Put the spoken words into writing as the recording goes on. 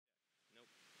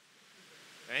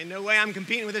Ain't no way I'm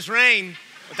competing with this rain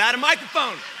without a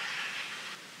microphone.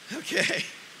 Okay,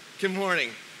 good morning.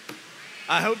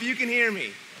 I hope you can hear me,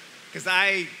 because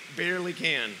I barely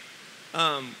can.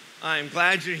 I'm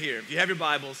glad you're here. If you have your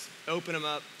Bibles, open them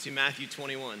up to Matthew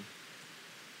 21.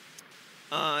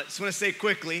 Just want to say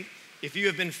quickly, if you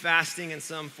have been fasting in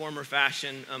some form or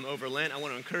fashion over Lent, I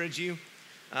want to encourage you.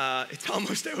 It's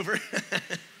almost over.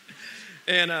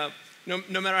 And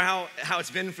no matter how it's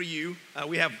been for you,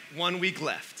 we have 1 week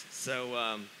left.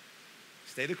 So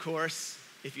stay the course.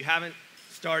 If you haven't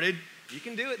started, you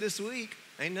can do it this week.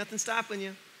 Ain't nothing stopping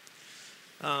you.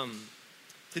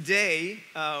 Today,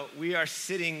 we are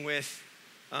sitting with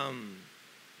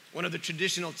one of the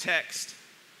traditional texts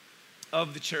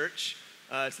of the church.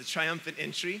 It's the triumphant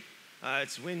entry.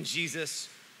 It's when Jesus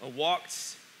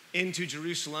walked into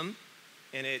Jerusalem,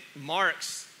 and it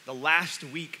marks the last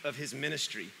week of his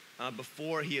ministry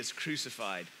before he is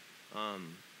crucified.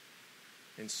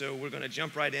 And so we're going to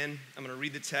jump right in. I'm going to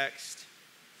read the text,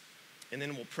 and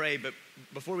then we'll pray. But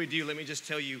before we do, let me just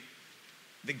tell you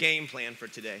the game plan for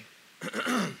today.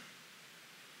 I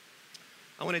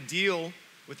want to deal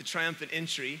with the triumphant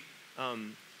entry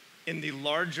in the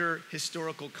larger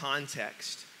historical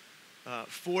context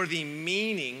for the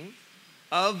meaning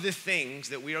of the things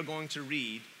that we are going to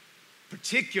read,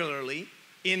 particularly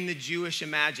in the Jewish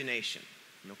imagination,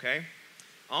 okay?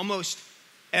 Almost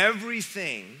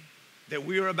everything that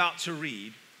we are about to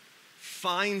read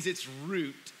finds its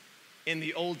root in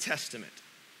the Old Testament,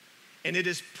 and it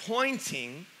is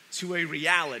pointing to a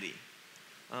reality.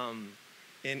 And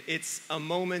it's a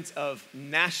moment of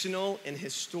national and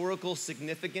historical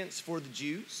significance for the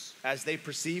Jews as they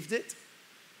perceived it,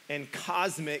 and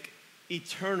cosmic,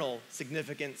 eternal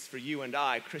significance for you and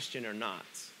I, Christian or not.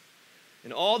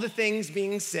 And all the things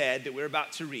being said that we're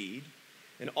about to read,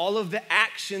 and all of the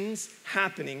actions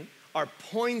happening are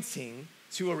pointing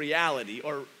to a reality,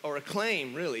 or a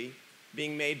claim, really,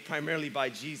 being made primarily by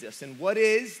Jesus. And what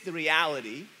is the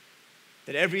reality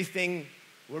that everything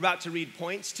we're about to read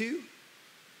points to?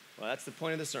 Well, that's the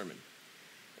point of the sermon.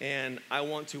 And I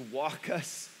want to walk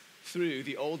us through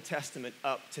the Old Testament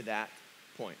up to that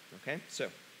point, okay? So,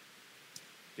 if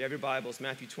you have your Bibles,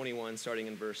 Matthew 21, starting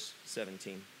in verse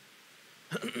 17.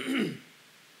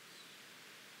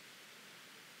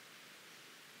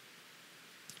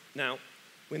 Now,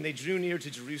 when they drew near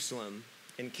to Jerusalem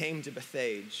and came to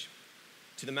Bethphage,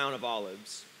 to the Mount of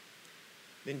Olives,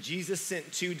 then Jesus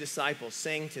sent 2 disciples,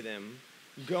 saying to them,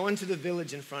 "Go into the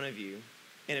village in front of you,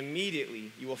 and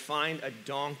immediately you will find a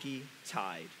donkey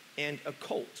tied and a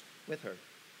colt with her.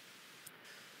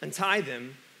 Untie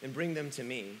them and bring them to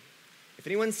me. If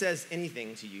anyone says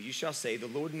anything to you, you shall say, 'The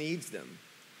Lord needs them,'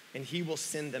 and he will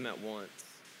send them at once."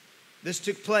 This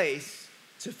took place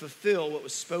to fulfill what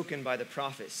was spoken by the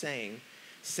prophet, saying,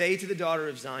 "Say to the daughter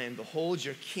of Zion, behold,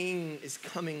 your king is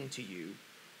coming to you,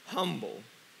 humble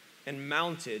and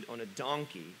mounted on a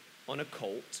donkey, on a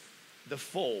colt, the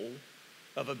foal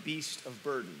of a beast of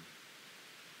burden."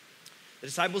 The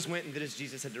disciples went and did as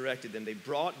Jesus had directed them. They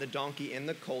brought the donkey and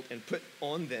the colt and put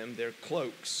on them their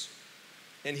cloaks,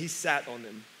 and he sat on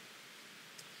them.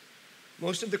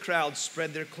 Most of the crowd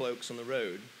spread their cloaks on the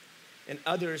road, and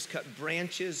others cut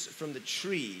branches from the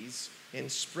trees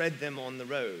and spread them on the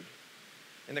road.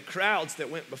 And the crowds that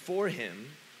went before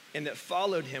him and that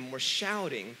followed him were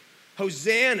shouting,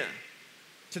 "Hosanna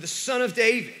to the Son of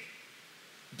David.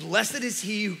 Blessed is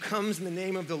he who comes in the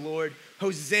name of the Lord.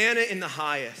 Hosanna in the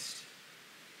highest."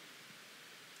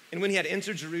 And when he had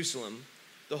entered Jerusalem,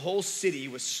 the whole city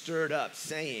was stirred up,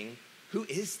 saying, "Who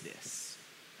is this?"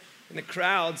 And the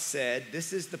crowd said,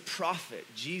 "This is the prophet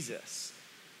Jesus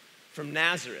from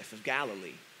Nazareth of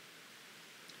Galilee."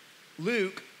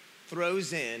 Luke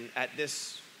throws in at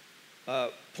this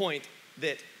point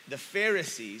that the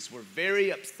Pharisees were very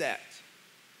upset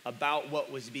about what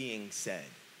was being said.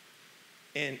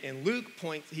 And Luke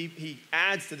he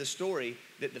adds to the story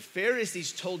that the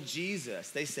Pharisees told Jesus,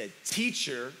 they said,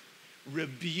 "Teacher,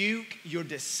 rebuke your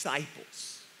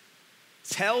disciples.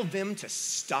 Tell them to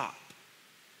stop."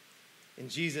 And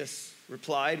Jesus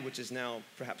replied, which is now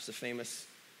perhaps a famous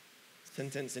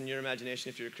sentence in your imagination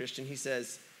if you're a Christian. He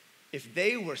says, "If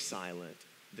they were silent,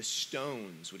 the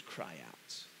stones would cry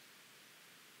out."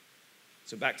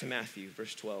 So back to Matthew,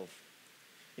 verse 12.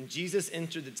 And Jesus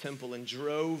entered the temple and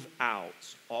drove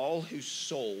out all who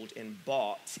sold and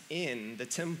bought in the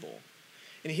temple.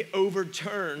 And he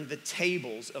overturned the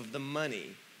tables of the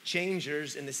money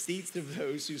changers and the seats of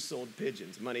those who sold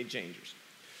pigeons, money changers.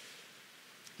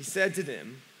 He said to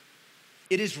them,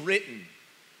 "It is written,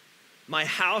 'My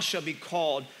house shall be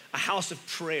called a house of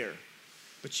prayer,'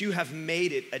 but you have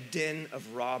made it a den of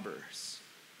robbers."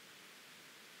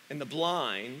 and the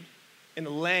blind and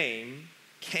the lame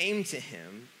came to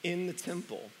him in the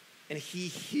temple, and he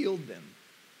healed them.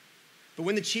 But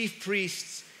when the chief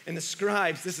priests and the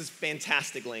scribes, this is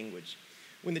fantastic language,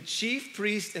 when the chief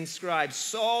priests and scribes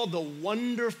saw the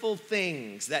wonderful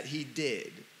things that he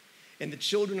did, and the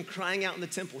children crying out in the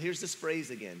temple, here's this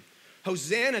phrase again,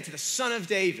 Hosanna to the Son of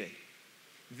David,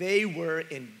 they were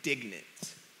indignant.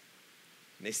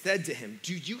 And they said to him,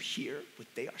 do you hear what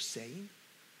they are saying?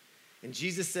 And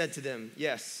Jesus said to them,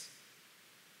 yes.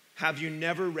 Have you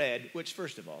never read, which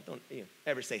first of all, don't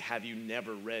ever say, have you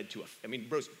never read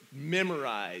bro's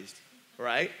memorized,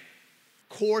 right?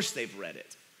 Of course they've read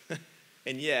it.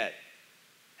 And yet,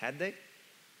 had they?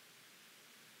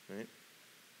 Right?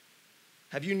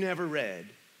 Have you never read,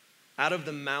 out of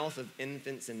the mouth of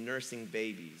infants and nursing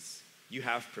babies, you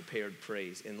have prepared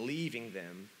praise. And leaving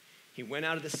them, he went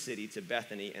out of the city to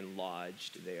Bethany and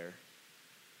lodged there.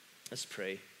 Let's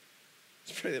pray.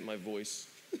 Let's pray that my voice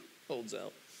holds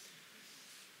out.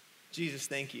 Jesus,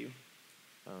 thank you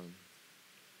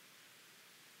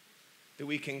that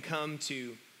we can come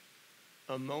to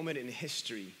a moment in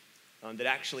history that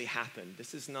actually happened.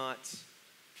 This is not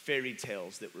fairy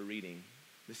tales that we're reading.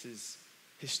 This is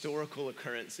historical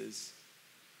occurrences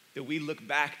that we look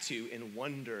back to and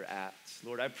wonder at.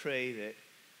 Lord, I pray that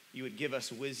you would give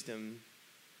us wisdom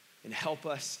and help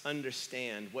us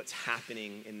understand what's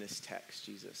happening in this text,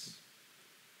 Jesus.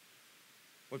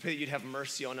 We pray that you'd have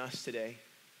mercy on us today,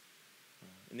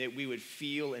 and that we would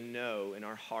feel and know in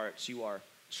our hearts you are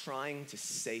trying to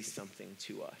say something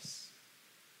to us.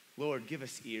 Lord, give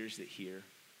us ears that hear.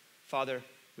 Father,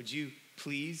 would you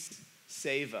please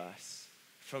save us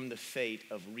from the fate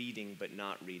of reading but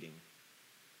not reading,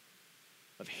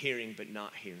 of hearing but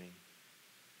not hearing,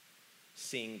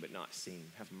 seeing but not seeing.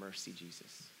 Have mercy,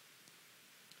 Jesus.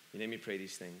 In your name we pray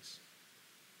these things.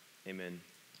 Amen.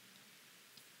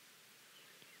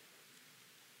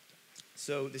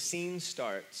 So the scene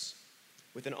starts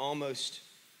with an almost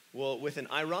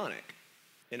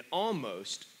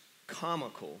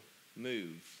comical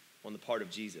move on the part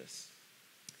of Jesus.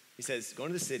 He says, go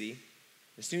into the city.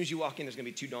 As soon as you walk in, there's going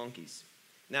to be 2 donkeys.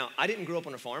 Now, I didn't grow up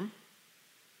on a farm,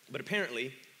 but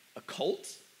apparently a colt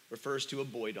refers to a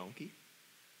boy donkey.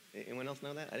 Anyone else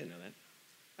know that? I didn't know that.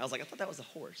 I was like, I thought that was a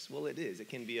horse. Well, it is. It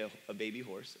can be a baby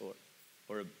horse a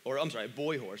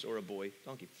boy horse or a boy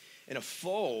donkey. And a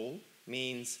foal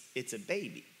means it's a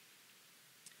baby.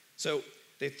 So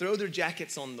they throw their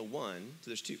jackets on the one, so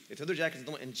there's 2. They throw their jackets on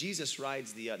the one, and Jesus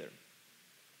rides the other.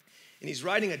 And he's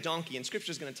riding a donkey, and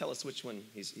Scripture is going to tell us which one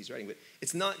he's riding, but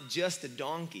it's not just a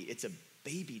donkey, it's a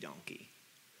baby donkey.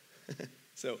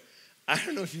 So I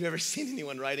don't know if you've ever seen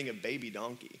anyone riding a baby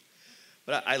donkey,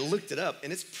 but I looked it up,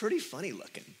 and it's pretty funny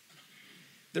looking.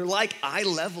 They're like eye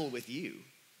level with you.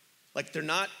 Like they're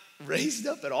not raised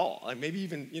up at all. Like maybe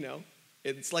even,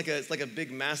 it's like a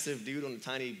big massive dude on a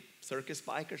tiny circus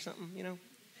bike or something,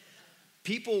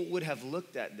 People would have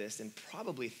looked at this and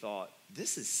probably thought,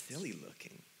 this is silly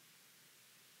looking.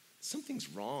 Something's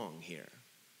wrong here.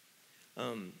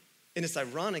 And it's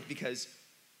ironic because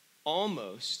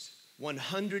almost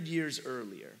 100 years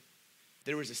earlier,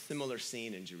 there was a similar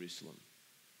scene in Jerusalem.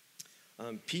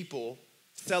 People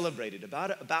celebrated,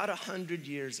 about 100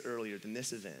 years earlier than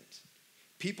this event,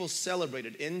 people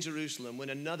celebrated in Jerusalem when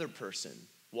another person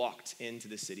rode into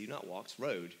the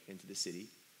city,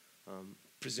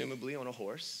 presumably on a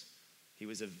horse. He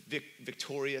was a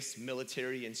victorious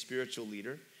military and spiritual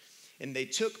leader. And they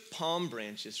took palm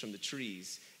branches from the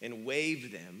trees and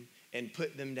waved them and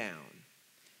put them down.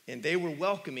 And they were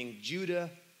welcoming Judah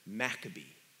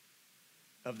Maccabee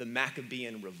of the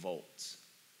Maccabean revolt.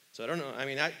 So I don't know,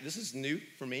 this is new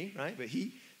for me, right? But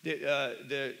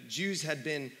the Jews had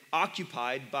been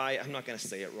occupied by, I'm not going to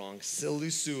say it wrong,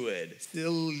 Seleucid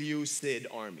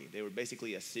army. They were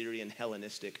basically a Syrian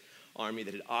Hellenistic army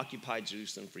that had occupied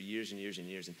Jerusalem for years and years and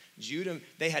years. And Judah,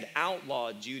 they had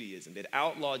outlawed Judaism. They had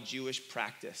outlawed Jewish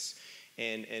practice.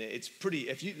 And it's pretty,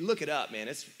 if you look it up, man,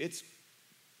 it's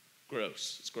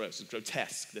gross. It's gross. It's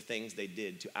grotesque, the things they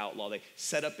did to outlaw. They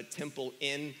set up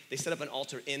an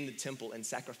altar in the temple and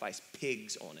sacrificed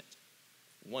pigs on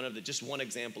it. Just one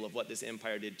example of what this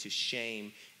empire did to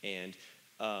shame and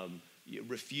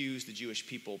refuse the Jewish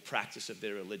people practice of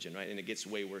their religion, right? And it gets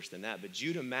way worse than that. But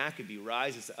Judah Maccabee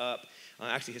rises up.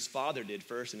 Actually, his father did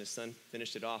first, and his son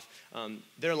finished it off.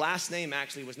 Their last name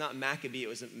actually was not Maccabee, it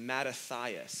was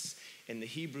Mattathias. And the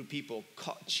Hebrew people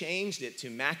changed it to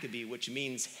Maccabee, which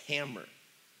means hammer.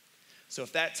 So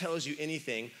if that tells you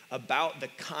anything about the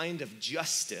kind of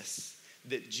justice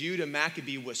that Judah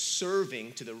Maccabee was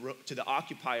serving to the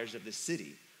occupiers of the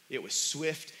city, it was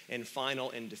swift and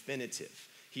final and definitive.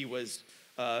 He was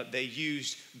they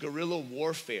used guerrilla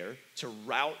warfare to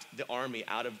rout the army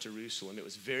out of Jerusalem. It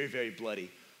was very, very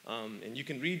bloody. And you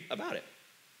can read about it.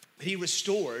 He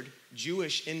restored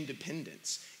Jewish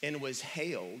independence and was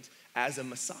hailed as a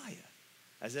Messiah,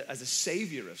 as a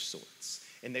savior of sorts.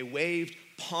 And they waved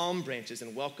palm branches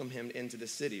and welcomed him into the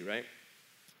city, right?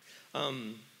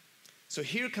 So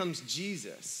here comes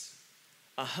Jesus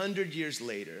 100 years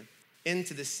later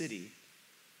into the city,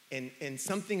 and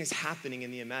something is happening in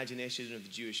the imagination of the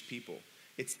Jewish people.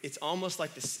 It's almost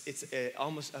like this, it's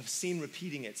almost a scene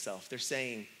repeating itself. They're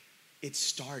saying, it's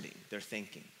starting, they're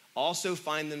thinking. Also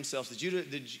find themselves,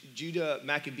 the Judah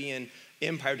Maccabean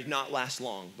Empire did not last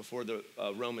long before the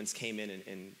Romans came in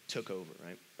and took over,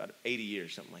 right? About 80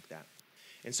 years, something like that.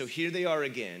 And so here they are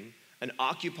again, an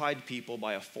occupied people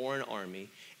by a foreign army,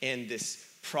 and this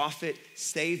prophet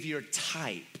savior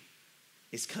type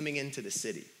is coming into the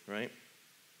city, right?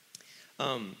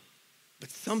 But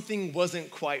something wasn't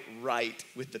quite right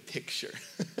with the picture.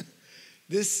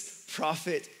 This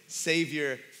prophet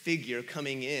savior figure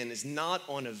coming in is not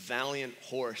on a valiant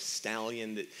horse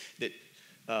stallion that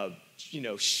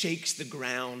shakes the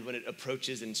ground when it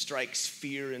approaches and strikes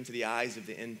fear into the eyes of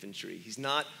the infantry. He's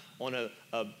not on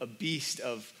a beast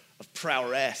of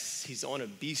prowess. He's on a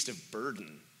beast of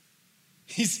burden.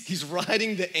 He's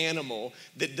riding the animal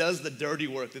that does the dirty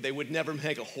work that they would never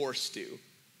make a horse do,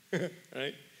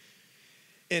 right?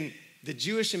 In the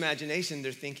Jewish imagination,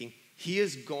 they're thinking, he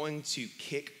is going to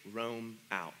kick Rome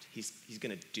out. He's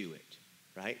going to do it,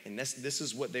 right? And this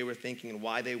is what they were thinking and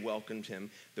why they welcomed him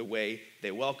the way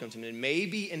they welcomed him. And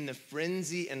maybe in the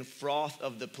frenzy and froth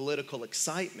of the political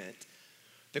excitement,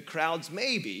 the crowds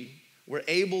maybe were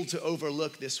able to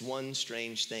overlook this one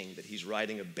strange thing, that he's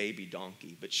riding a baby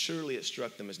donkey. But surely it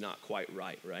struck them as not quite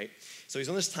right? So he's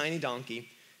on this tiny donkey,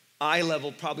 eye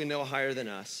level, probably no higher than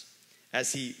us,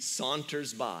 as he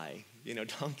saunters by.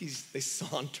 Donkeys, they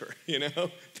saunter, they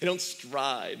don't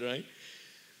stride, right?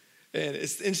 And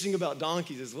it's interesting about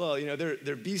donkeys as well.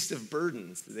 They're beasts of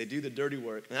burdens. They do the dirty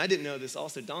work. And I didn't know this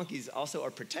also. Donkeys also are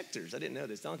protectors. I didn't know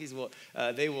this. Donkeys will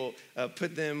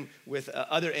put them with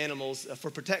other animals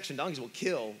for protection. Donkeys will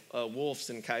kill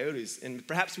wolves and coyotes. And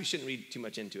perhaps we shouldn't read too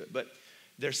much into it. But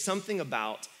there's something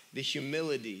about the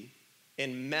humility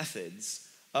and methods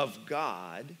of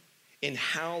God in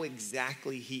how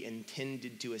exactly he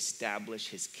intended to establish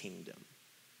his kingdom.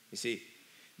 You see,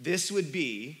 this would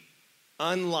be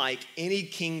unlike any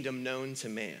kingdom known to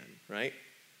man, right?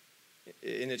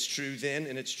 And it's true then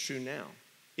and it's true now.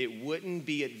 It wouldn't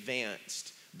be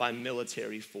advanced by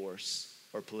military force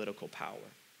or political power.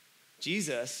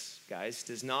 Jesus, guys,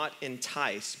 does not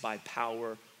entice by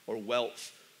power or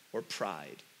wealth or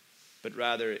pride, but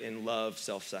rather in love,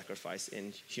 self-sacrifice,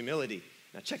 and humility.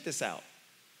 Now check this out.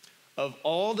 Of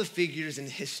all the figures in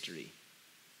history,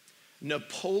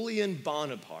 Napoleon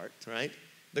Bonaparte, right,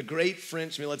 the great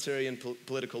French military and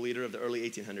political leader of the early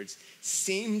 1800s,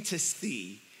 seemed to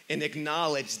see and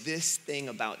acknowledge this thing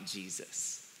about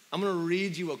Jesus. I'm going to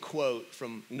read you a quote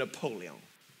from Napoleon.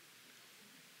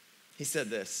 He said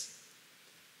this: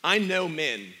 "I know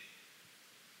men,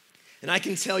 and I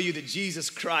can tell you that Jesus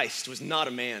Christ was not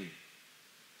a man.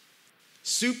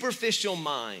 Superficial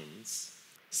minds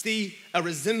see a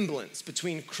resemblance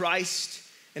between Christ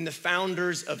and the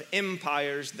founders of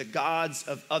empires, the gods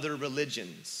of other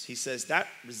religions." He says that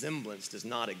resemblance does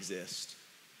not exist.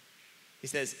 He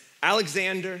says,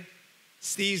 "Alexander,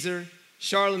 Caesar,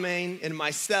 Charlemagne, and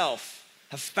myself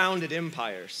have founded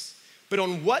empires. But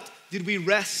on what did we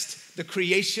rest the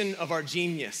creation of our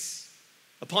genius?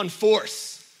 Upon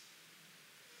force.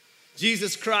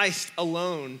 Jesus Christ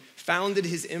alone founded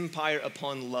his empire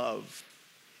upon love.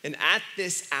 And at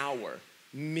this hour,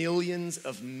 millions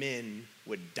of men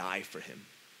would die for him.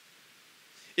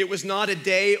 It was not a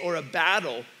day or a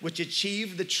battle which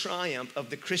achieved the triumph of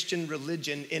the Christian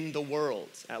religion in the world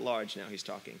at large." Now he's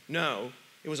talking. "No,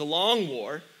 it was a long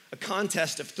war, a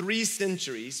contest of 3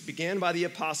 centuries, began by the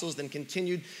apostles, then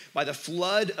continued by the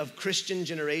flood of Christian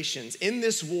generations. In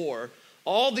this war,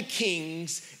 all the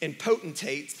kings and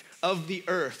potentates of the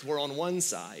earth were on one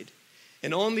side,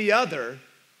 and on the other,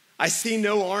 I see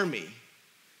no army,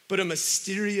 but a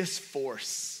mysterious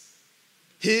force.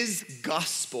 His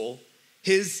gospel,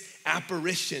 his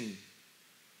apparition,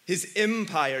 his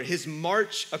empire, his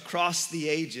march across the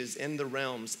ages and the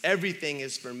realms, everything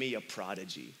is for me a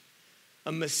prodigy,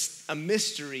 a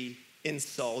mystery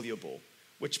insoluble,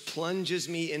 which plunges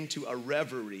me into a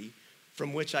reverie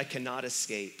from which I cannot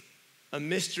escape, a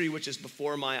mystery which is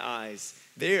before my eyes,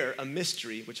 there a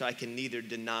mystery which I can neither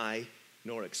deny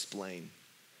nor explain."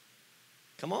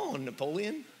 Come on,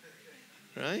 Napoleon,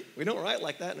 right? We don't write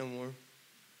like that no more.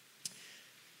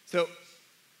 So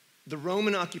The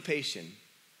Roman occupation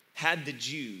had the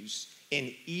Jews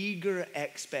in eager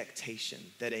expectation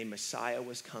that a Messiah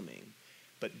was coming,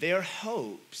 but their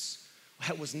hopes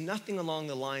was nothing along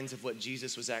the lines of what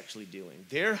Jesus was actually doing.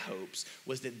 Their hopes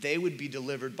was that they would be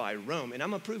delivered by Rome. And I'm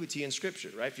gonna prove it to you in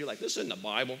scripture, right? If you're like, this isn't the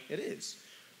Bible, it is.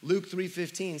 Luke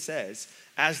 3:15 says,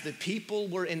 as the people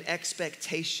were in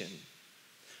expectation,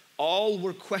 all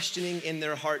were questioning in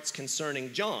their hearts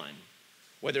concerning John,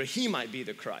 whether he might be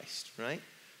the Christ, right?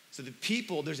 So the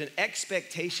people, there's an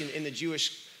expectation in the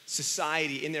Jewish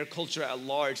society, in their culture at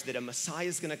large, that a Messiah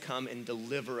is gonna come and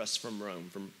deliver us from Rome,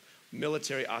 from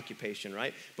military occupation,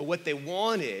 right? But what they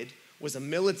wanted was a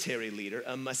military leader,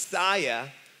 a Messiah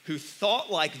who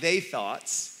thought like they thought,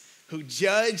 who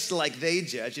judged like they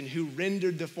judged, and who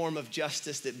rendered the form of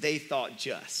justice that they thought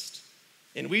just.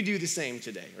 And we do the same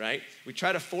today, right? We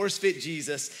try to force fit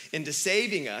Jesus into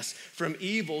saving us from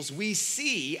evils we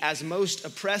see as most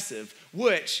oppressive,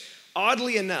 which,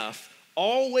 oddly enough,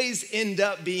 always end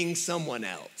up being someone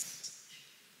else.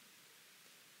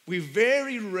 We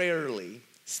very rarely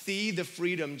see the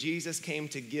freedom Jesus came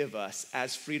to give us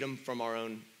as freedom from our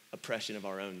own oppression of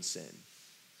our own sin,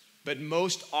 but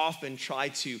most often try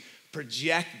to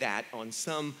project that on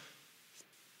some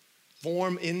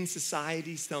form in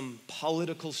society, some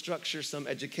political structure, some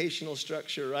educational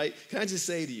structure, right? Can I just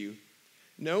say to you,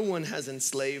 no one has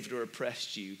enslaved or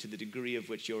oppressed you to the degree of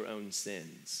which your own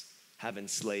sins have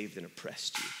enslaved and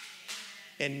oppressed you.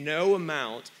 And no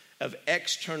amount of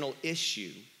external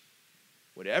issue,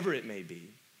 whatever it may be,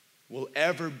 will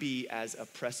ever be as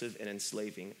oppressive and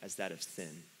enslaving as that of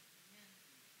sin.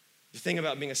 The thing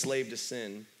about being a slave to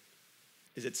sin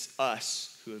is it's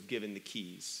us who have given the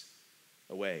keys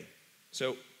away.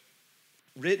 So,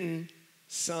 written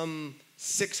some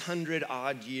 600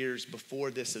 odd years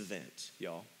before this event,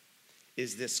 y'all,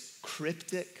 is this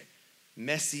cryptic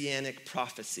messianic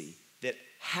prophecy that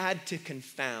had to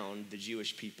confound the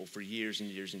Jewish people for years and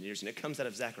years and years. And it comes out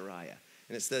of Zechariah.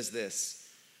 And it says this: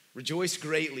 rejoice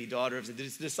greatly, daughter of Zion. The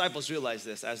disciples realized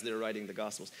this as they were writing the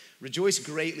Gospels. Rejoice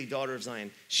greatly, daughter of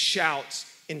Zion. Shout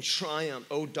in triumph,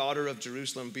 O daughter of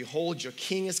Jerusalem. Behold, your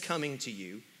king is coming to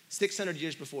you. 600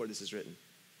 years before this is written.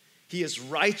 He is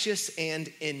righteous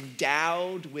and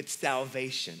endowed with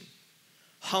salvation,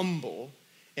 humble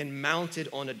and mounted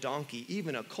on a donkey,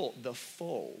 even a colt, the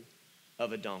foal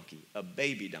of a donkey, a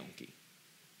baby donkey.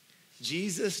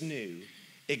 Jesus knew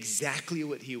exactly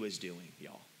what he was doing,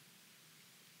 y'all.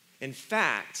 In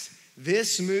fact,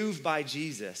 this move by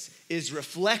Jesus is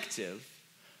reflective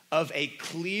of a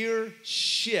clear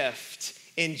shift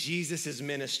in Jesus'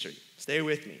 ministry. Stay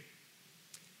with me.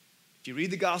 If you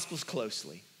read the Gospels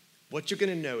closely, what you're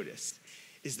gonna notice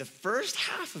is the first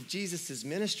half of Jesus'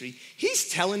 ministry, he's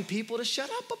telling people to shut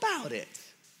up about it.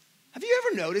 Have you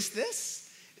ever noticed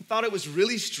this and thought it was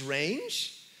really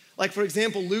strange? Like, for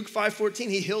example, Luke 5:14,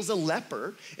 he heals a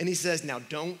leper and he says, now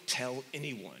don't tell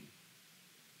anyone.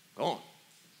 Go on,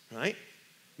 right?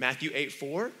 Matthew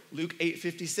 8:4, Luke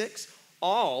 8:56,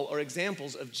 all are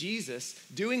examples of Jesus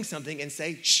doing something and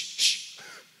say, shh,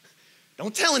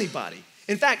 don't tell anybody.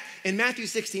 In fact, in Matthew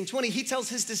 16:20, he tells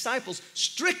his disciples,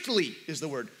 strictly is the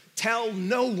word, tell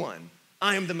no one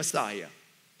I am the Messiah.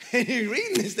 And you're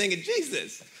reading this thing at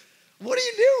Jesus. What are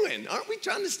you doing? Aren't we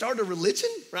trying to start a religion,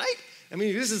 right? I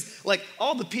mean, this is like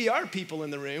all the PR people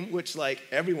in the room, which like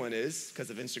everyone is because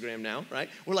of Instagram now, right?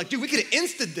 We're like, dude, we could have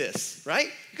insted this, right?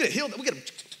 We could have healed it. We could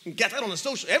have got that on the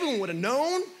social. Everyone would have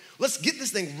known. Let's get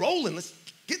this thing rolling. Let's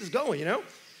get this going, you know?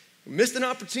 We missed an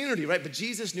opportunity, right? But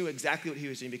Jesus knew exactly what he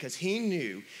was doing because he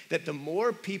knew that the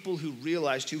more people who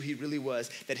realized who he really was,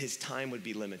 that his time would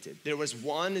be limited. There was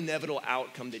one inevitable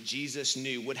outcome that Jesus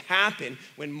knew would happen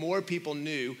when more people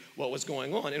knew what was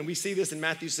going on. And we see this in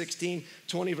Matthew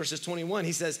 16:20 verses 21.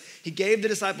 He says, he gave the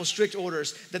disciples strict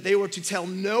orders that they were to tell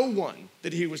no one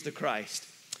that he was the Christ.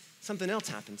 Something else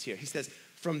happens here. He says,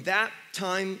 from that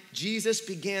time, Jesus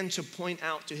began to point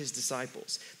out to his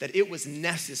disciples that it was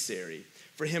necessary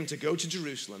for him to go to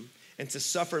Jerusalem and to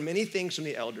suffer many things from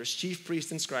the elders, chief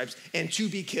priests and scribes, and to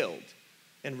be killed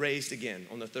and raised again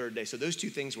on the third day. So those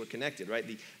two things were connected, right?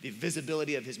 The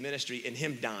visibility of his ministry and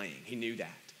him dying. He knew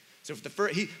that. So for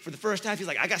the first half, he's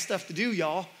like, I got stuff to do,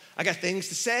 y'all. I got things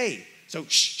to say. So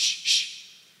shh.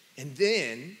 And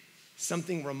then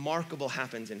something remarkable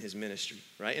happens in his ministry,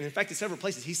 right? And in fact, in several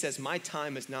places, he says, my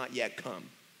time has not yet come,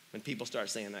 when people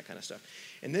start saying that kind of stuff.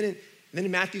 And then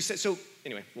in Matthew, so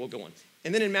anyway, we'll go on.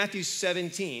 And then in Matthew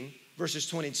 17, verses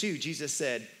 22, Jesus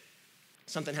said,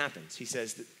 something happens. He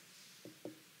says,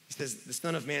 the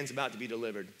Son of Man's about to be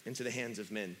delivered into the hands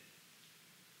of men.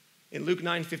 In Luke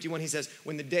 9:51, he says,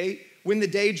 when the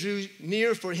day drew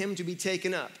near for him to be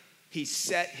taken up, he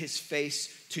set his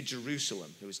face to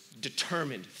Jerusalem. He was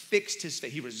determined, fixed his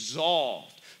face. He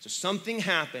resolved. So something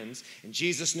happens, and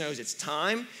Jesus knows it's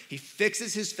time. He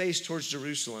fixes his face towards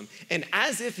Jerusalem. And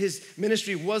as if his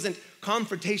ministry wasn't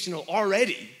confrontational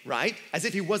already, right? As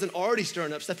if he wasn't already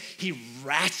stirring up stuff, he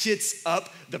ratchets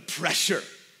up the pressure.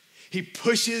 He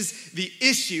pushes the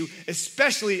issue,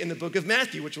 especially in the book of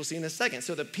Matthew, which we'll see in a second.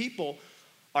 So the people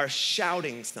are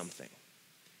shouting something.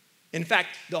 In fact,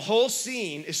 the whole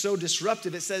scene is so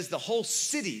disruptive, it says the whole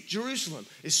city, Jerusalem,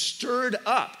 is stirred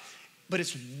up. But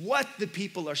it's what the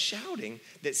people are shouting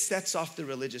that sets off the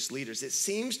religious leaders. It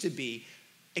seems to be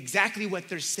exactly what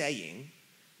they're saying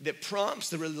that prompts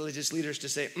the religious leaders to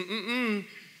say,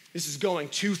 this is going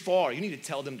too far. You need to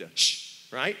tell them to shh,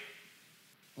 right?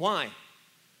 Why?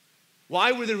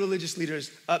 Why were the religious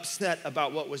leaders upset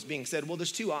about what was being said? Well,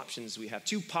 there's two options we have,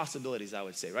 two possibilities, I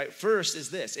would say, right? First is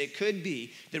this. It could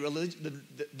be the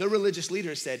religious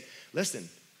leaders said, listen,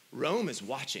 Rome is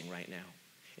watching right now.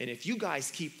 And if you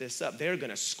guys keep this up, they're going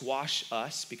to squash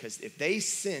us, because if they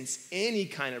sense any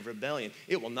kind of rebellion,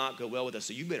 it will not go well with us.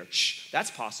 So you better shh. That's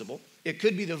possible. It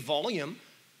could be the volume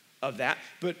of that,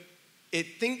 but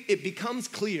it becomes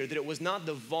clear that it was not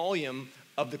the volume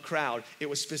of the crowd. It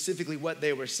was specifically what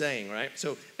they were saying, right?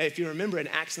 So if you remember in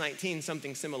Acts 19,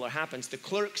 something similar happens. The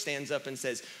clerk stands up and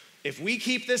says, if we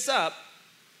keep this up,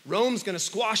 Rome's going to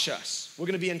squash us. We're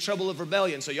going to be in trouble of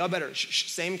rebellion, so y'all better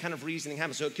same kind of reasoning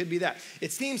happens. So it could be that.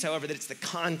 It seems, however, that it's the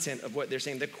content of what they're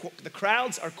saying. The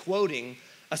crowds are quoting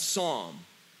a psalm,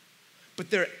 but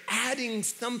they're adding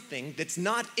something that's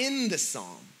not in the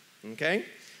psalm, okay?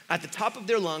 At the top of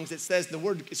their lungs, it says, the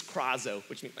word is krazo,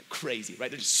 which means like crazy, right?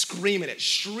 They're just screaming it,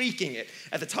 shrieking it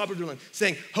at the top of their lungs,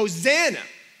 saying, Hosanna.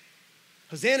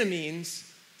 Hosanna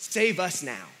means save us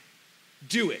now.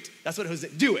 Do it. That's what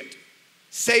Hosanna, do it.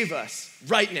 Save us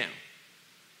right now.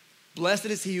 Blessed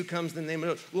is he who comes in the name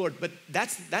of the Lord. But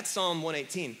that's Psalm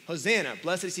 118. Hosanna,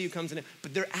 blessed is he who comes in the name.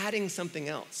 But they're adding something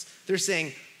else. They're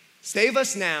saying, save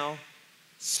us now,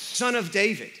 Son of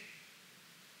David.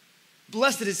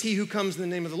 Blessed is he who comes in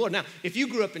the name of the Lord. Now, if you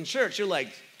grew up in church, you're like,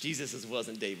 Jesus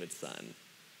wasn't David's son.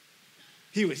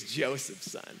 He was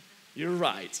Joseph's son. You're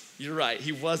right.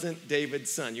 He wasn't David's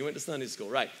son. You went to Sunday school,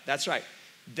 right? That's right.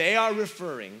 They are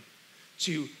referring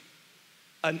to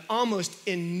an almost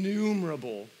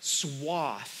innumerable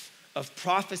swath of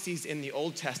prophecies in the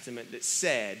Old Testament that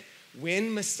said,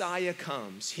 when Messiah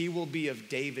comes, he will be of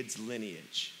David's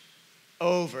lineage.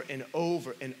 Over and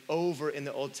over and over in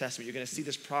the Old Testament, you're going to see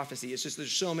this prophecy. It's just,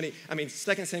 there's so many. 2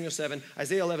 Samuel 7,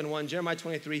 Isaiah 11:1, Jeremiah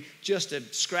 23, just to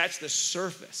scratch the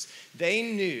surface. They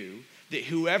knew that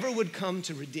whoever would come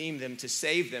to redeem them, to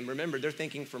save them, remember, they're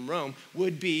thinking from Rome,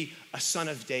 would be a son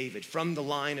of David, from the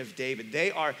line of David.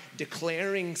 They are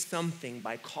declaring something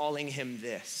by calling him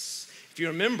this. If you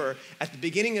remember, at the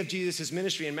beginning of Jesus'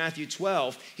 ministry in Matthew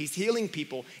 12, he's healing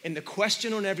people, and the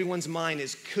question on everyone's mind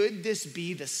is, could this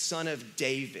be the son of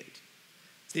David?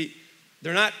 See,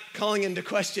 they're not calling into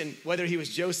question whether he was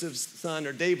Joseph's son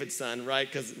or David's son, right?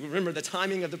 Because remember, the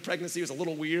timing of the pregnancy was a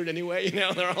little weird anyway.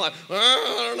 They're all like,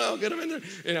 I don't know, get him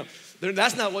in there.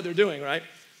 That's not what they're doing, right?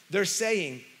 They're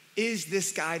saying, is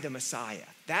this guy the Messiah?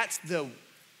 That's the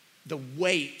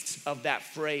weight of that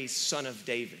phrase, son of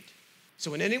David.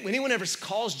 So when anyone ever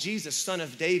calls Jesus son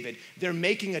of David, they're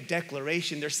making a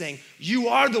declaration. They're saying, you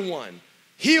are the one.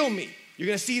 Heal me. You're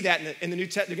going to see that in the New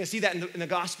Testament. You're going to see that in the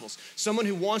Gospels. Someone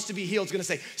who wants to be healed is going to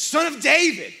say, Son of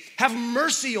David, have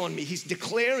mercy on me. He's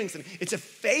declaring something. It's a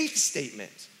faith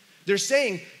statement. They're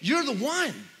saying, you're the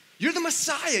one. You're the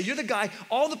Messiah. You're the guy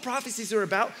all the prophecies are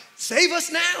about. Save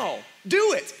us now.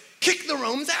 Do it. Kick the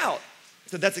Romans out.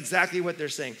 So that's exactly what they're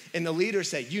saying. And the leaders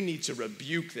say, you need to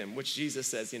rebuke them, which Jesus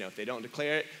says, if they don't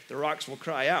declare it, the rocks will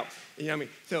cry out.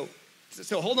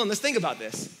 So hold on, let's think about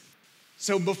this.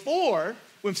 So before,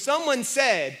 when someone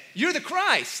said, you're the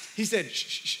Christ, he said, shh,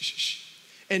 shh, shh, shh.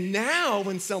 And now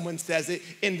when someone says it,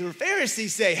 and the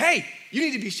Pharisees say, hey, you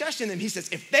need to be shushing them, he says,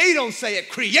 if they don't say it,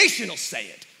 creation will say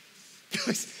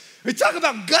it. We talk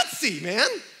about gutsy, man.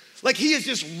 Like he is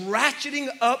just ratcheting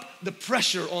up the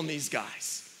pressure on these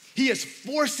guys. He is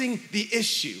forcing the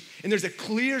issue. And there's a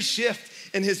clear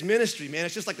shift in his ministry, man.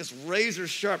 It's just like this razor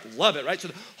sharp, love it, right? So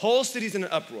the whole city's in an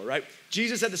uproar, right?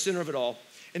 Jesus at the center of it all.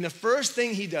 And the first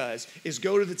thing he does is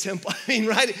go to the temple.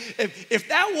 Right? If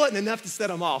that wasn't enough to set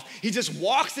him off, he just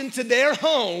walks into their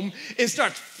home and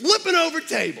starts flipping over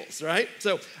tables, right?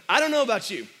 So I don't know about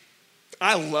you.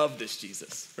 I love this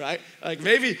Jesus, right? Like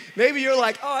maybe you're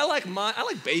like, oh, I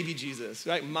like baby Jesus,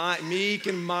 right? Meek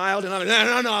and mild, and I'm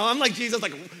like, no, I'm like Jesus,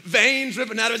 like veins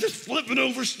ripping out of it, just flipping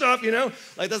over stuff,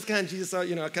 Like that's the kind of Jesus, I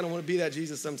kind of want to be that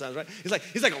Jesus sometimes, right?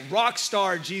 He's like a rock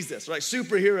star Jesus, right?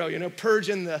 Superhero,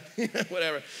 purging the,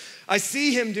 whatever. I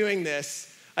see him doing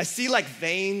this. I see like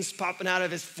veins popping out of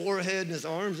his forehead and his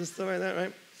arms and stuff like that,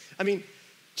 right? I mean,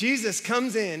 Jesus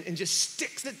comes in and just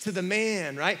sticks it to the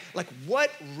man, right? Like what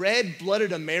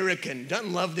red-blooded American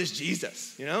doesn't love this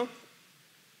Jesus,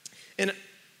 And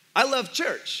I love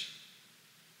church,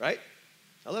 right?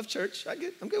 I love church.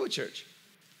 I'm good with church.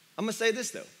 I'm gonna say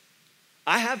this though.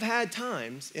 I have had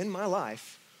times in my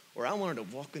life where I wanted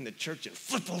to walk into church and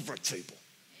flip over a table.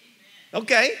 Amen.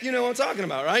 Okay, you know what I'm talking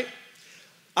about, right?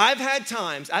 I've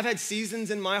had seasons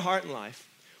in my heart and life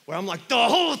where I'm like, the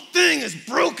whole thing is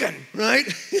broken, right?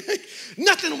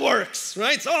 Nothing works,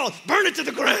 right? It's all, burn it to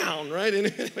the ground, right? And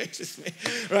it's just me,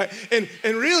 right? And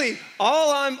really,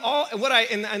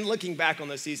 and looking back on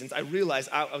those seasons, I realized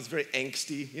I was very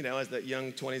angsty, as that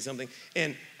young 20-something.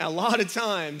 And a lot of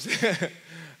times,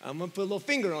 I'm gonna put a little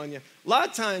finger on you. A lot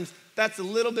of times, that's a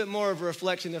little bit more of a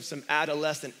reflection of some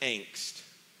adolescent angst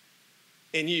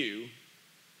in you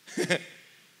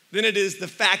than it is the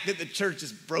fact that the church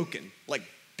is broken. Like,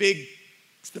 big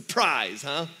surprise,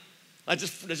 huh? That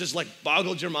just like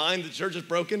boggled your mind. The church is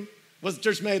broken. What's the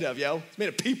church made of, yo? It's made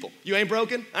of people. You ain't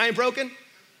broken. I ain't broken.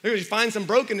 If you find some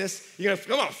brokenness, you're gonna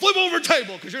come on, flip over a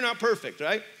table because you're not perfect,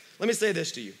 right? Let me say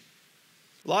this to you.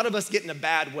 A lot of us get in a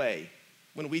bad way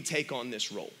when we take on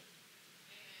this role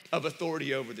of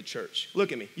authority over the church.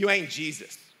 Look at me. You ain't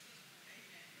Jesus.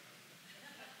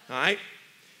 All right?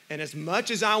 And as much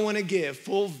as I want to give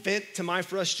full vent to my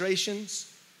frustrations,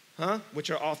 which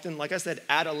are often, like I said,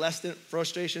 adolescent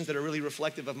frustrations that are really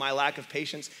reflective of my lack of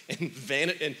patience and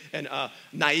vanity and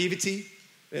naivety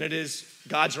than it is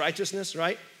God's righteousness,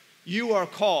 right? You are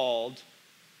called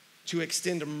to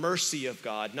extend the mercy of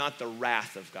God, not the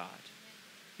wrath of God.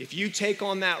 If you take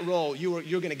on that role, you're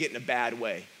going to get in a bad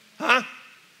way.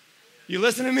 You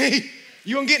listen to me?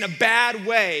 You're going to get in a bad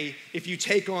way if you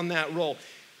take on that role.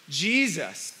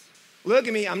 Jesus, look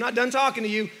at me, I'm not done talking to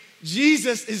you.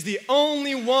 Jesus is the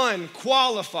only one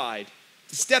qualified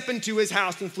to step into his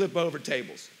house and flip over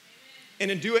tables. And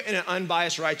to do it in an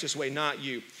unbiased, righteous way, not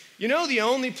you. You know the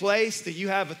only place that you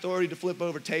have authority to flip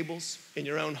over tables? In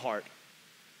your own heart.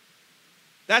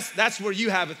 That's where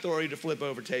you have authority to flip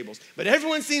over tables. But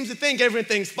everyone seems to think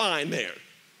everything's fine there.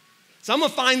 So I'm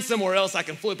gonna find somewhere else I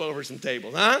can flip over some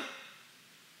tables, huh?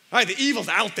 All right, the evil's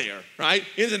out there, right?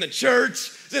 It's in the church,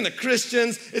 it's in the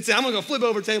Christians. I'm gonna go flip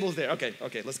over tables there. Okay,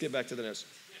 let's get back to the notes.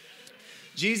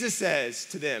 Jesus says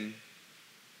to them,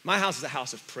 my house is a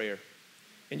house of prayer,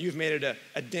 and you've made it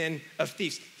a den of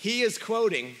thieves. He is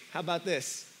quoting, how about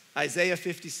this? Isaiah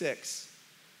 56.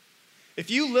 If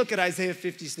you look at Isaiah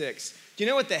 56, do you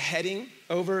know what the heading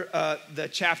over the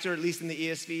chapter, at least in the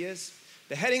ESV is?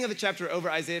 The heading of the chapter over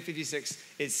Isaiah 56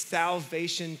 is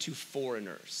salvation to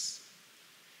foreigners.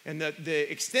 And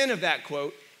the extent of that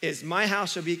quote is, my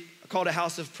house shall be called a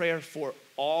house of prayer for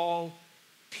all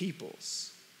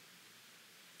peoples.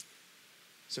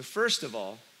 So first of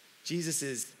all, Jesus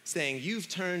is saying, you've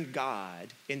turned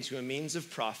God into a means of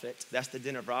profit. That's the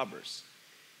den of robbers.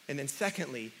 And then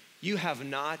secondly, you have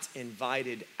not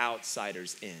invited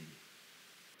outsiders in.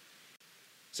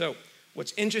 So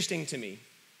what's interesting to me,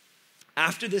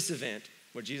 after this event,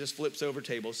 where Jesus flips over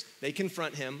tables, they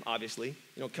confront him, obviously.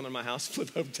 Come in my house,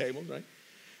 flip over tables, right?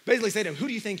 Basically say to him, who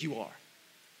do you think you are?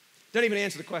 Don't even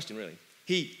answer the question, really.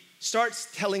 He starts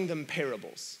telling them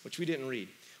parables, which we didn't read.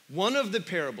 One of the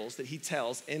parables that he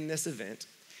tells in this event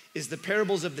is the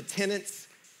parables of the tenants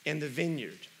and the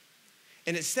vineyard.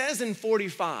 And it says in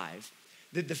 45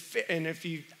 that and if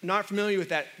you're not familiar with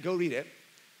that, go read it.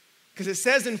 Because it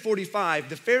says in 45,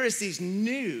 the Pharisees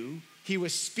knew he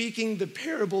was speaking the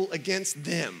parable against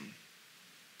them.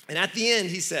 And at the end,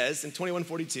 he says in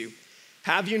 21:42,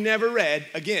 have you never read,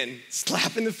 again,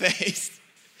 slap in the face,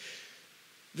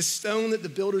 the stone that the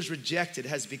builders rejected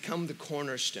has become the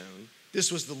cornerstone.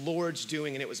 This was the Lord's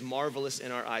doing, and it was marvelous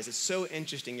in our eyes. It's so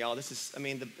interesting, y'all.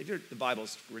 The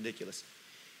Bible's ridiculous.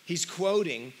 He's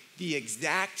quoting the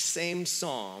exact same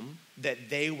psalm that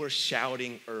they were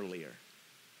shouting earlier.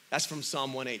 That's from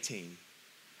Psalm 118.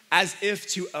 As if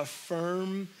to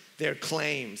affirm their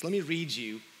claims. Let me read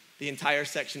you the entire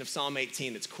section of Psalm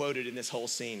 18 that's quoted in this whole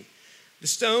scene. The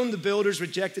stone the builders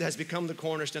rejected has become the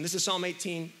cornerstone. This is Psalm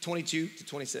 18, 22 to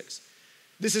 26.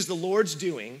 This is the Lord's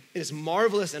doing. It is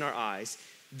marvelous in our eyes.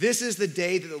 This is the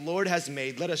day that the Lord has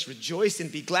made. Let us rejoice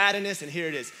and be glad in this. And here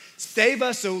it is. Save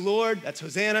us, O Lord. That's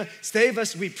Hosanna. Save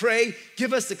us, we pray.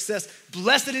 Give us success.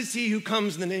 Blessed is he who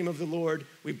comes in the name of the Lord.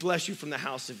 We bless you from the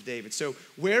house of David. So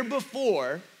where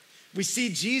before we see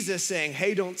Jesus saying,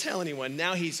 hey, don't tell anyone,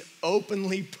 now he's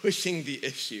openly pushing the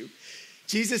issue.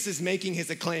 Jesus is making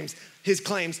his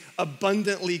claims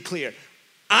abundantly clear.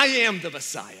 I am the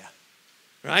Messiah,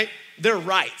 right? They're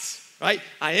right? I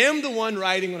am the one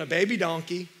riding on a baby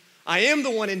donkey. I am the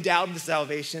one endowed with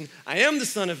salvation. I am the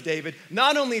son of David.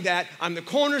 Not only that, I'm the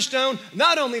cornerstone.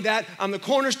 Not only that, I'm the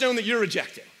cornerstone that you're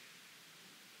rejecting.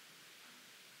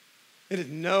 It's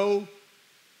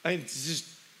just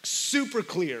super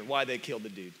clear why they killed the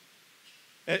dude.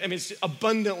 It's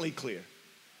abundantly clear,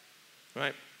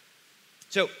 right?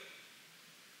 So,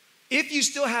 if you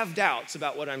still have doubts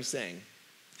about what I'm saying,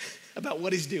 about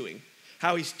what he's doing,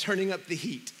 how he's turning up the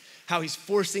heat, how he's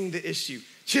forcing the issue,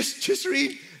 just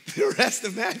read the rest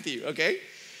of Matthew, okay?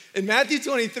 In Matthew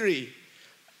 23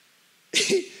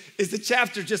 is the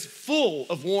chapter just full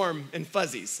of warm and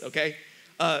fuzzies, okay,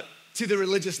 to the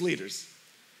religious leaders.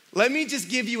 Let me just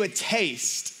give you a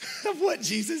taste of what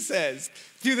Jesus says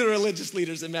to the religious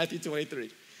leaders in Matthew 23.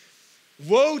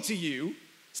 Woe to you,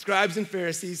 scribes and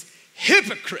Pharisees,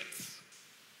 hypocrites.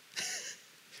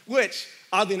 Which,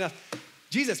 oddly enough,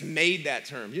 Jesus made that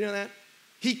term. You know that?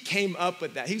 He came up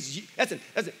with that.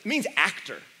 It means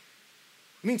actor.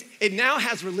 It means it now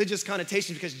has religious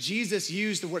connotations because Jesus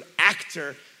used the word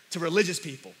actor to religious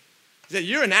people. He said,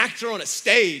 you're an actor on a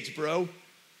stage, bro.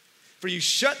 For you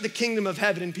shut the kingdom of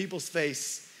heaven in people's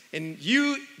face, and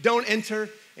you don't enter,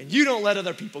 and you don't let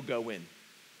other people go in.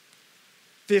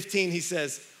 15, he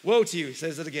says, woe to you. He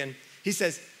says it again. He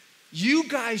says, you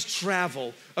guys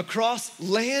travel across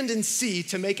land and sea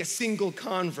to make a single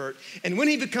convert. And when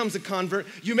he becomes a convert,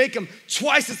 you make him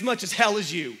twice as much as hell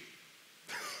as you.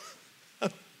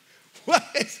 What?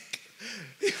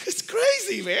 It's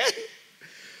crazy, man.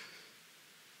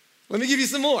 Let me give you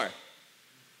some more.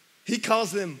 He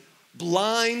calls them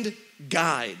blind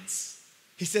guides.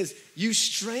 He says, you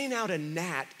strain out a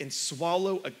gnat and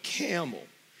swallow a camel.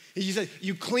 He says,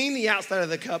 you clean the outside of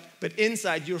the cup, but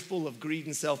inside you're full of greed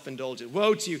and self-indulgence.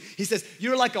 Woe to you. He says,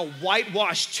 you're like a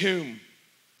whitewashed tomb.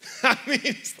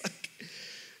 It's like,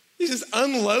 he's just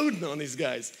unloading on these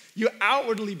guys. You're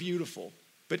outwardly beautiful,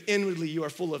 but inwardly you are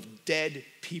full of dead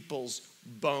people's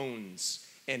bones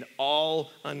and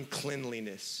all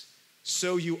uncleanliness.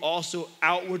 So you also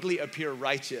outwardly appear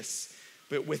righteous,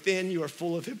 but within you are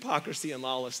full of hypocrisy and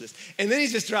lawlessness. And then he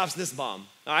just drops this bomb,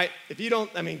 all right?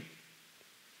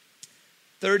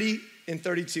 30 and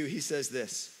 32, he says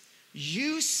this.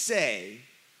 You say,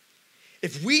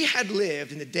 if we had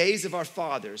lived in the days of our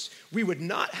fathers, we would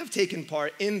not have taken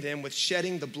part in them with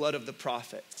shedding the blood of the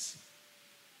prophets.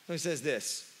 So he says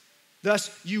this.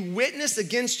 Thus, you witness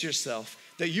against yourself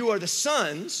that you are the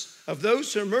sons of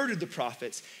those who murdered the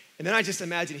prophets. And then I just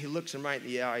imagine he looks him right in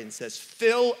the eye and says,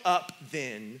 fill up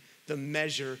then the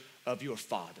measure of your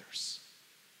fathers.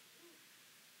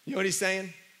 You know what he's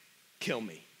saying? Kill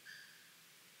me.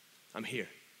 I'm here.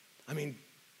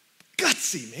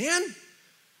 Gutsy, man.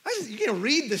 You can't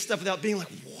read this stuff without being like,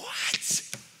 what?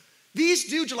 These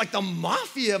dudes are like the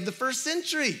mafia of the first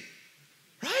century,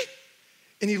 right?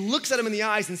 And he looks at him in the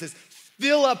eyes and says,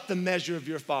 fill up the measure of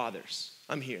your fathers.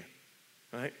 I'm here,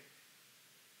 right?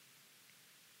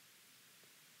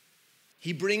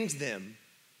 He brings them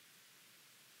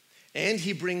and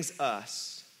he brings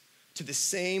us to the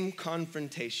same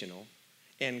confrontational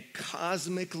and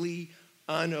cosmically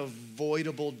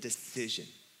unavoidable decision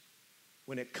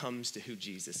when it comes to who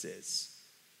Jesus is.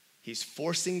 He's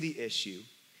forcing the issue.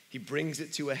 He brings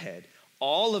it to a head.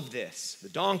 All of this, the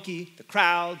donkey, the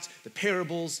crowds, the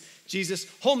parables, Jesus'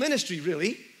 whole ministry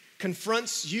really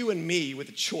confronts you and me with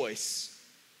a choice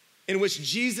in which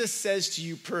Jesus says to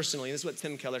you personally, and this is what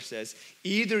Tim Keller says,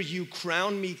 either you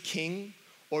crown me king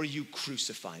or you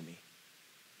crucify me.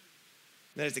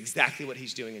 That is exactly what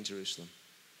he's doing in Jerusalem.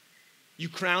 You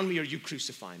crown me or you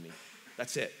crucify me.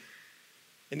 That's it.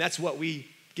 And that's what we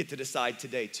get to decide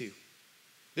today too.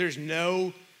 There's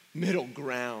no middle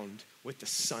ground with the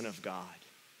Son of God.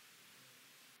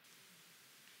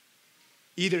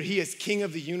 Either he is king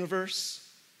of the universe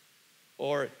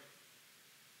or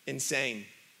insane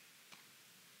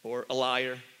or a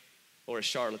liar or a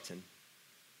charlatan.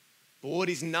 But what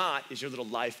he's not is your little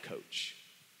life coach.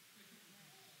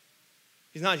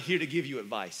 He's not here to give you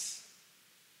advice.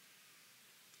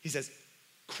 He says,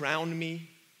 crown me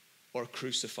or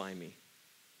crucify me.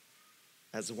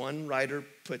 As one writer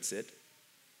puts it,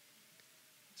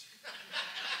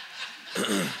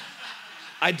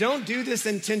 I don't do this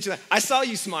intentionally. I saw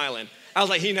you smiling. I was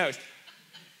like, he knows.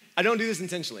 I don't do this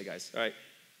intentionally, guys, all right?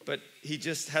 But he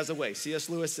just has a way. C.S.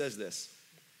 Lewis says this.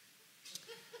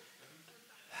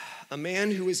 A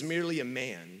man who is merely a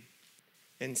man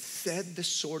and said the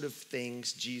sort of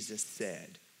things Jesus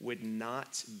said would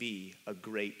not be a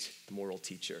great moral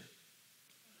teacher.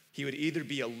 He would either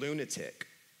be a lunatic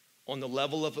on the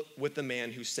level of with the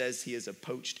man who says he is a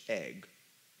poached egg,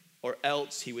 or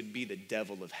else he would be the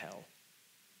devil of hell.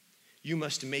 You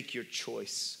must make your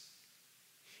choice.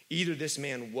 Either this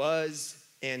man was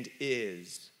and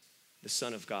is the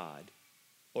Son of God,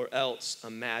 or else a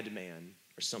madman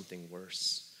or something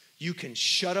worse. You can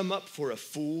shut him up for a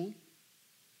fool.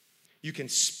 You can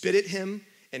spit at him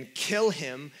and kill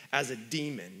him as a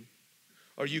demon,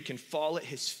 or you can fall at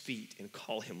his feet and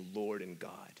call him Lord and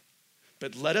God.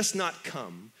 But let us not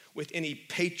come with any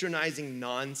patronizing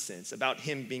nonsense about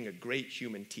him being a great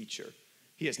human teacher.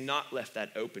 He has not left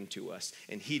that open to us,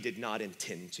 and he did not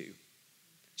intend to.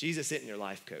 Jesus isn't your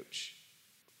life coach.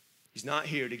 He's not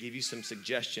here to give you some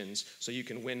suggestions so you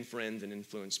can win friends and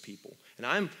influence people. And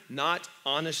I'm not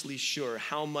honestly sure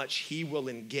how much he will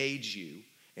engage you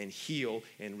and heal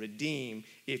and redeem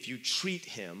if you treat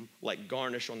him like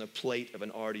garnish on the plate of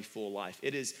an already full life.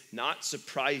 It is not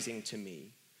surprising to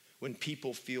me when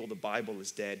people feel the Bible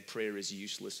is dead, prayer is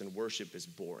useless, and worship is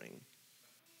boring,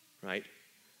 right?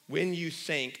 When you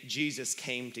think Jesus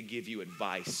came to give you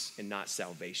advice and not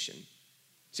salvation.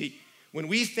 See, when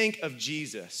we think of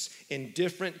Jesus in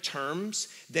different terms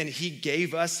than he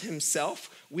gave us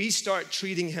himself, we start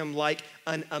treating him like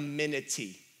an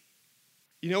amenity.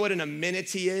 You know what an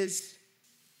amenity is?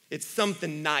 It's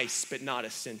something nice but not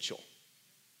essential.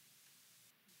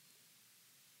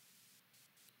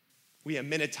 We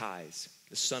amenitize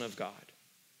the Son of God.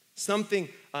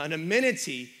 An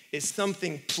amenity is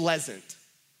something pleasant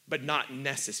but not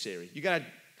necessary. You got a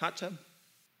hot tub?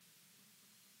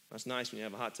 That's nice when you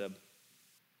have a hot tub.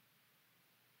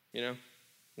 You know,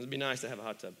 it'd be nice to have a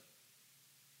hot tub.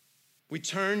 We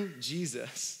turn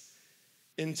Jesus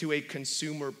into a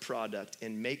consumer product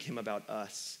and make him about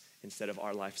us instead of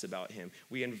our lives about him.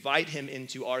 We invite him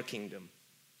into our kingdom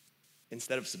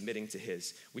instead of submitting to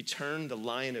his. We turn the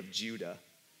Lion of Judah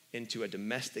into a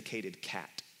domesticated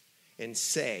cat and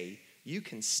say, you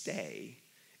can stay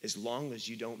as long as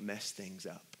you don't mess things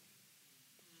up.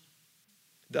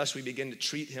 Thus, we begin to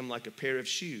treat him like a pair of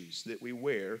shoes that we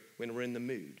wear when we're in the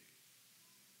mood,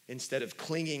 instead of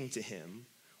clinging to him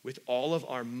with all of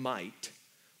our might,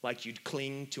 like you'd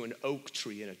cling to an oak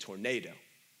tree in a tornado.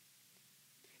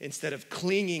 Instead of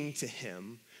clinging to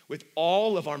him with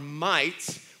all of our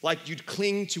might, like you'd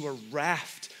cling to a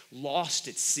raft lost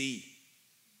at sea.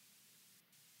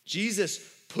 Jesus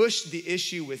pushed the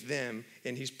issue with them,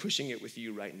 and he's pushing it with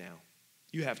you right now.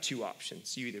 You have two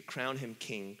options. You either crown him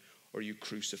king or you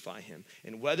crucify him.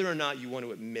 And whether or not you want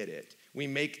to admit it, we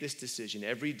make this decision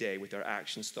every day with our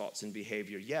actions, thoughts, and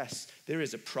behavior. Yes, there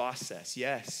is a process.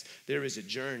 Yes, there is a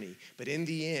journey. But in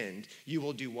the end, you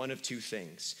will do one of two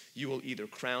things. You will either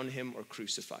crown him or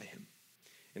crucify him.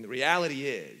 And the reality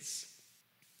is,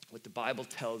 what the Bible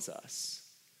tells us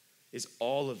is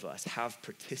all of us have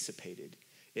participated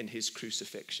in his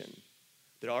crucifixion.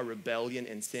 That our rebellion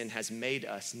and sin has made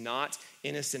us not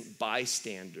innocent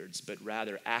bystanders, but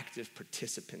rather active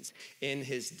participants in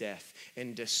his death.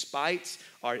 And despite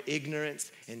our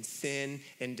ignorance and sin,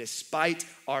 and despite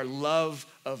our love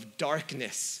of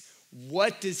darkness,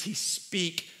 what does he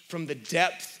speak from the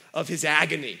depth of his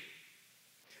agony?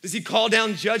 Does he call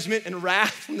down judgment and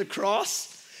wrath from the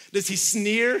cross? Does he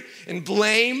sneer and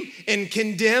blame and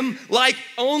condemn like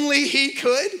only he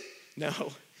could?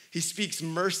 No. He speaks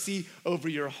mercy over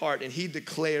your heart, and he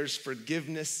declares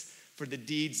forgiveness for the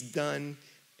deeds done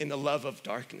in the love of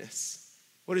darkness.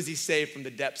 What does he say from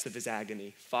the depths of his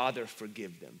agony? Father,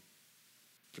 forgive them,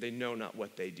 for they know not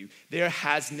what they do. There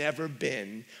has never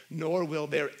been, nor will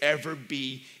there ever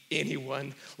be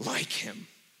anyone like him.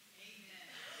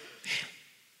 Amen.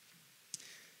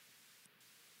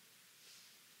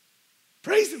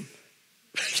 Praise him.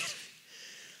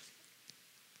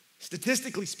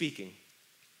 Statistically speaking,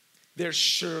 there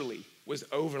surely was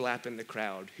overlap in the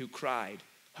crowd who cried,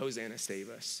 Hosanna, save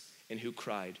us, and who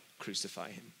cried,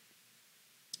 crucify him.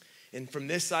 And from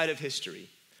this side of history,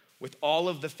 with all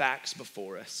of the facts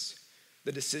before us,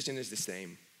 the decision is the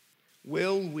same.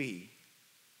 Will we,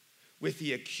 with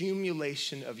the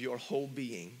accumulation of your whole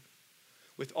being,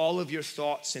 with all of your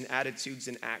thoughts and attitudes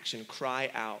and action,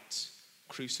 cry out,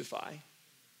 crucify?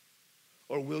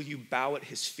 Or will you bow at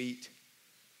his feet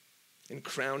and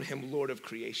crown him Lord of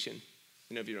creation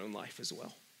and of your own life as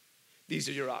well? These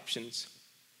are your options.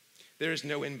 There is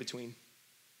no in between.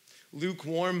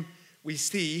 Lukewarm, we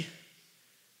see,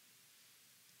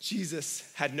 Jesus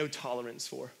had no tolerance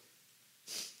for.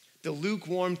 The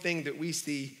lukewarm thing that we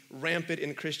see rampant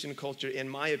in Christian culture, in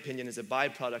my opinion, is a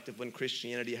byproduct of when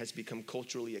Christianity has become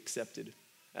culturally accepted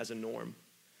as a norm.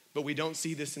 But we don't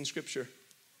see this in Scripture.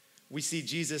 We see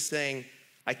Jesus saying,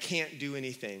 I can't do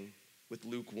anything with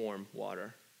lukewarm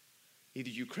water. Either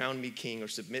you crown me king or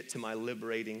submit to my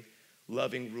liberating,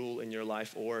 loving rule in your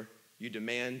life, or you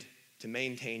demand to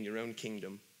maintain your own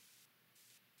kingdom.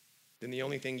 Then the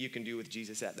only thing you can do with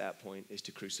Jesus at that point is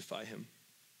to crucify him.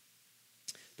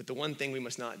 But the one thing we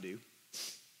must not do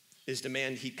is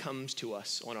demand he comes to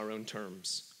us on our own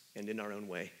terms and in our own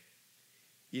way.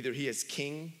 Either he is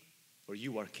king or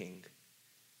you are king.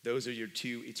 Those are your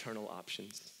two eternal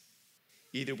options.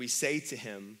 Either we say to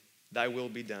him, thy will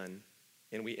be done,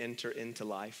 and we enter into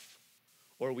life,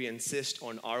 or we insist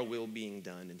on our will being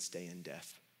done and stay in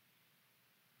death.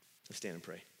 Let's stand and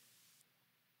pray.